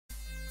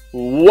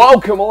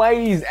Welcome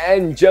ladies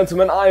and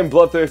gentlemen, I am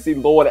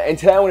BloodThirstyLord and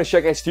today I want to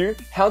showcase to you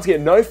how to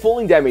get no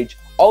falling damage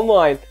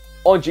online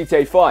on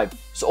GTA 5.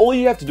 So all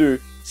you have to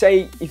do,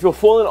 say if you're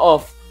falling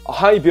off a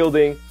high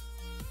building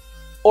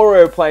or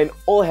an airplane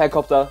or a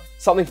helicopter,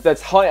 something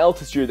that's high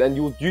altitude and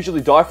you'll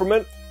usually die from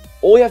it,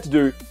 all you have to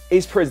do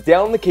is press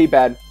down on the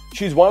keypad,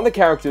 choose one of the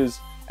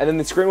characters, and then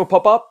the screen will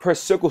pop up, press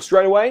circle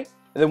straight away,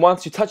 and then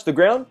once you touch the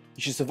ground,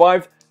 you should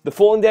survive the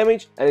falling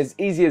damage, and it's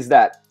easy as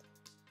that.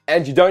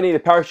 And you don't need a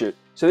parachute.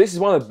 So this is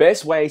one of the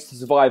best ways to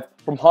survive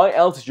from high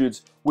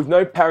altitudes with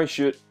no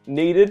parachute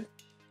needed.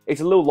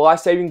 It's a little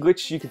life-saving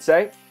glitch, you could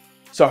say.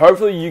 So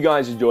hopefully you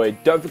guys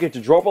enjoyed. Don't forget to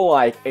drop a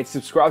like and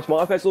subscribe to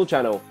my personal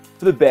channel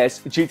for the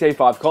best GTA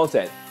 5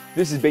 content.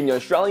 This has been your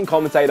Australian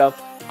commentator.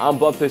 I'm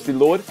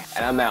BloodThirstyLord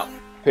and I'm out.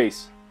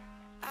 Peace.